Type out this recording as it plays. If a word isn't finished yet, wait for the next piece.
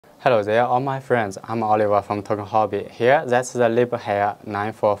Hello there, all my friends. I'm Oliver from Token Hobby. Here, that's the LESU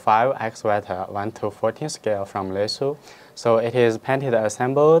 945 excavator 1 to 14 scale from LESU. So it is painted,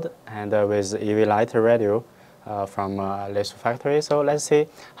 assembled, and with EV light radio from LESU factory. So let's see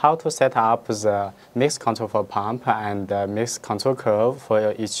how to set up the mix control for pump and mix control curve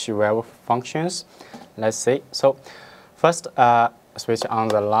for each valve functions. Let's see. So first, switch on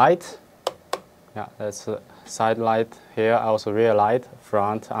the light. Yeah, that's side light here, also rear light,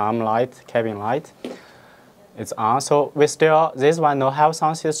 front arm light, cabin light. It's on. So we still, this one no have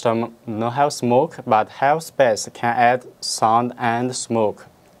sound system, no have smoke, but have space, can add sound and smoke.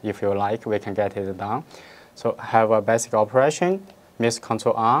 If you like, we can get it done. So have a basic operation, mix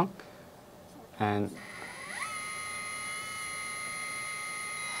control on, and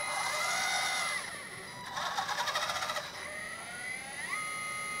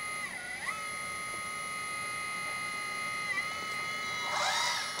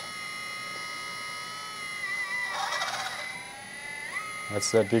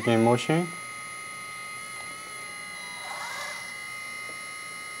that's the begin motion.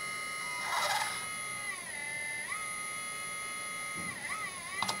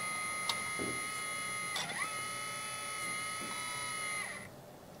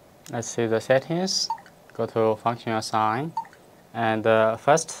 Let's see the settings. Go to function assign. And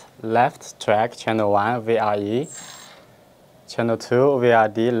first, left track, channel 1, VRE. Channel 2,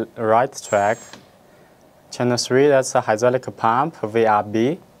 VRD, right track. Channel 3, that's a hydraulic pump,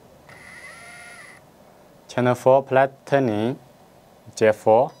 VRB. Channel 4, plate turning,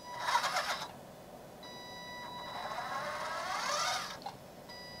 J4.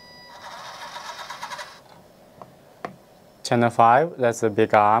 Channel 5, that's the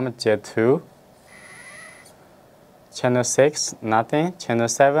big arm, J2. Channel 6, nothing. Channel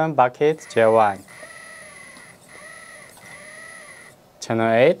 7, bucket, J1.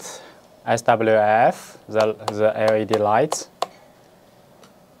 Channel 8, SWF, the LED lights.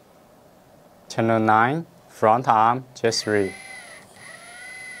 Channel 9, front arm, J3.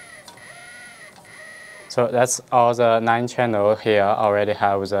 So that's all the 9 channels here already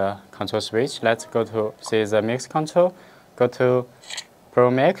have the control switch. Let's go to see the mix control. Go to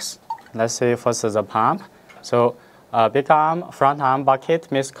Pro Mix. Let's see first the pump. So big arm, front arm,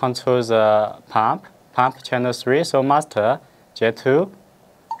 bucket, mix control the pump. Pump channel 3, so master, J2.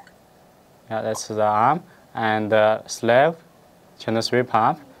 Yeah, that's the arm. And slave, channel 3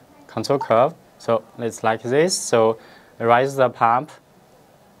 pump, control curve. So it's like this. So rise the pump.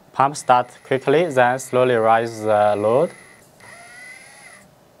 Pump start quickly, then slowly rise the load.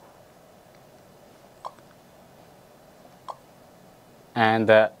 And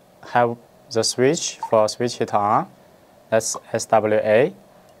have the switch for switch it on. That's SWA,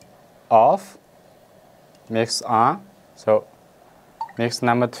 off, mix on. So mix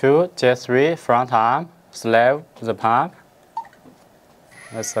number 2, J3, front arm, slave the pump.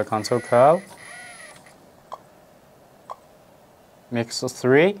 That's the control curve. Mix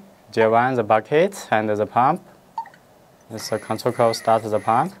 3, J1, the bucket and the pump. That's the control curve, start the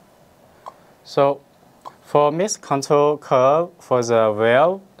pump. So for mix control curve for the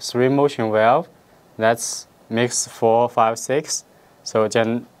valve, 3 motion valve, that's mix 4, 5, 6. So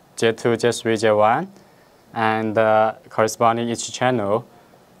J2, J3, J1, and corresponding each channel.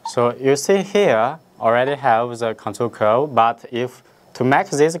 So you see here already have the control curve, but if to make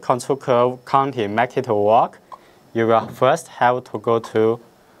this control curve counting, make it work, you will first have to go to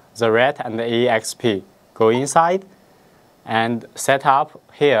the red and the EXP. Go inside and set up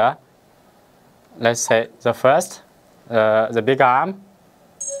here. Let's say the first, the big arm,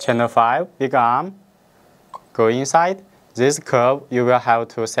 channel 5, big arm, go inside. This curve, you will have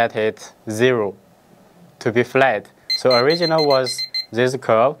to set it 0 to be flat. So original was this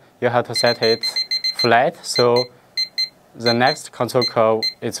curve, you have to set it flat, so the next control curve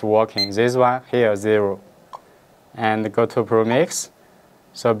is working. This one here, 0. And go to Pro Mix.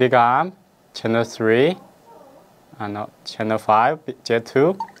 So big arm, channel 3, channel 5,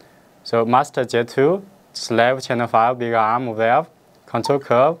 J2. So master J2, slave channel 5, big arm valve, control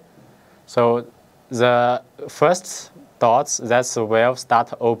curve. So the first dots, that's the valve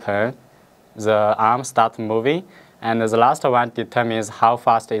start open, the arm start moving, and the last one determines how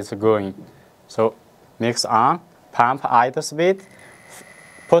fast it's going. So mix on, pump idle speed.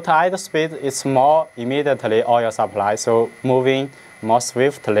 Put idle speed, it's more immediately oil supply, so moving more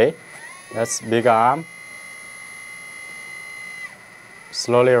swiftly. That's big arm.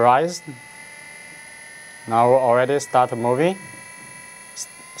 Slowly rise. Now already start moving.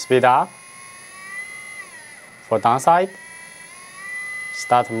 Speed up. For downside,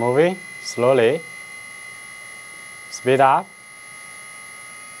 start moving slowly. Speed up.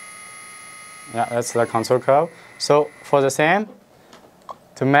 Yeah, that's the control curve. So for the same,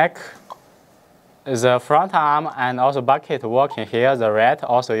 to make the front arm and also bucket working here, the red,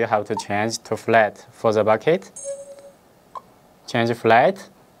 also you have to change to flat for the bucket. Change flat.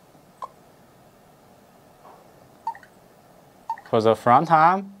 For the front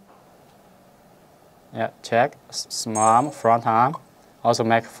arm, yeah, check small arm, front arm, also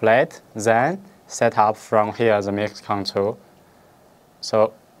make flat, then set up from here the mix control.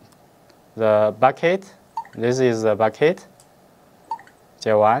 So the bucket, this is the bucket,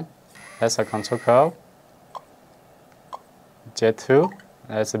 J1, that's a control curve. J2,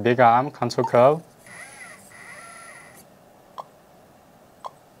 that's a big arm control curve.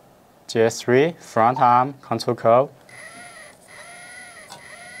 J3, front arm control curve.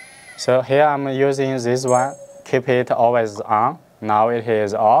 So here I'm using this one, keep it always on. Now it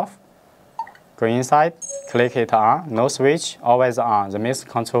is off. Go inside, click it on, no switch, always on. The mix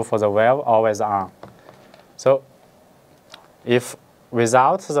control for the valve always on. So if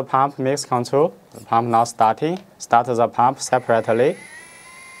without the pump mix control, the pump not starting, start the pump separately,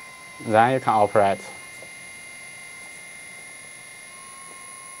 then you can operate.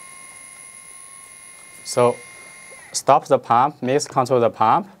 So stop the pump, mix control the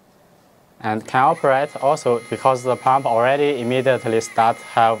pump, and can operate also because the pump already immediately start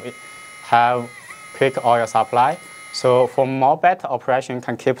have quick oil supply. So for more better operation,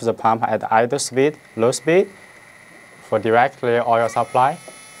 can keep the pump at idle speed, low speed, for directly oil supply.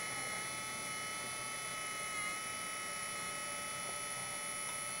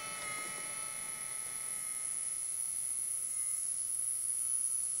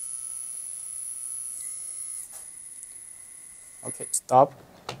 Okay, stop.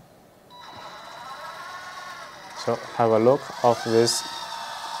 So have a look of this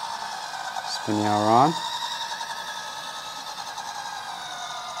spinning around.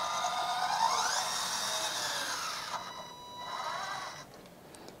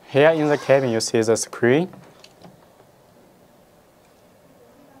 Here in the cabin you see the screen.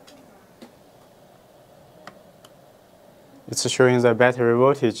 It's showing the battery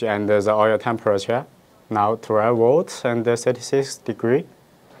voltage and the oil temperature. Now 12 volts and 36 degrees.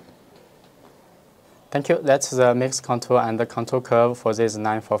 Thank you. That's the mix control and the control curve for this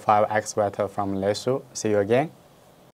 945 excavator from LESU. See you again.